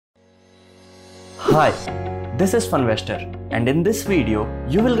Hi, this is Funvestor, and in this video,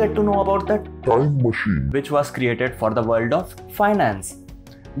 you will get to know about the time machine which was created for the world of finance.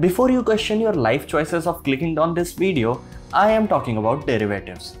 Before you question your life choices of clicking on this video, I am talking about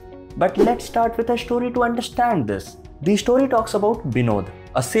derivatives. But let's start with a story to understand this. The story talks about Binod,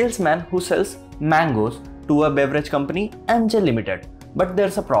 a salesman who sells mangoes to a beverage company MJ Limited. But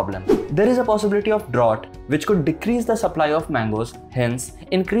there's a problem. There is a possibility of drought which could decrease the supply of mangoes, hence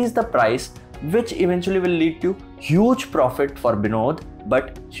increase the price, which eventually will lead to huge profit for Binod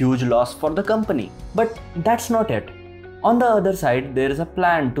but huge loss for the company. But that's not it. On the other side, there is a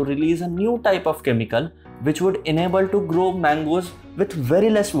plan to release a new type of chemical which would enable to grow mangoes with very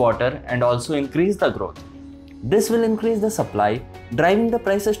less water and also increase the growth. This will increase the supply, driving the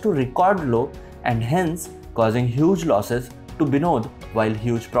prices to record low and hence causing huge losses to Binod while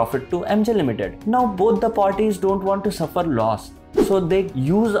huge profit to MJ Limited. Now both the parties don't want to suffer loss, so they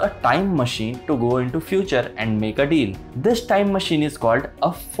use a time machine to go into future and make a deal. This time machine is called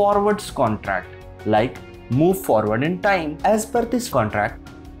a forwards contract, like move forward in time. As per this contract,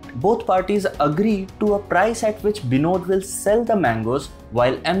 both parties agree to a price at which Binod will sell the mangoes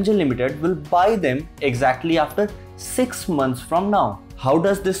while MJ Limited will buy them exactly after 6 months from now. How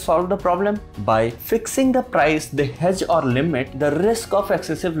does this solve the problem? By fixing the price, they hedge or limit the risk of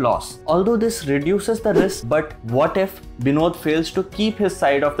excessive loss. Although this reduces the risk, but what if Binod fails to keep his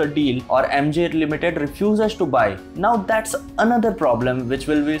side of the deal or MJ Limited refuses to buy? Now that's another problem which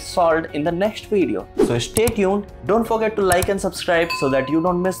will be solved in the next video. So stay tuned. Don't forget to like and subscribe so that you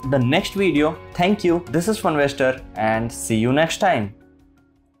don't miss the next video. Thank you. This is Funvestor and see you next time.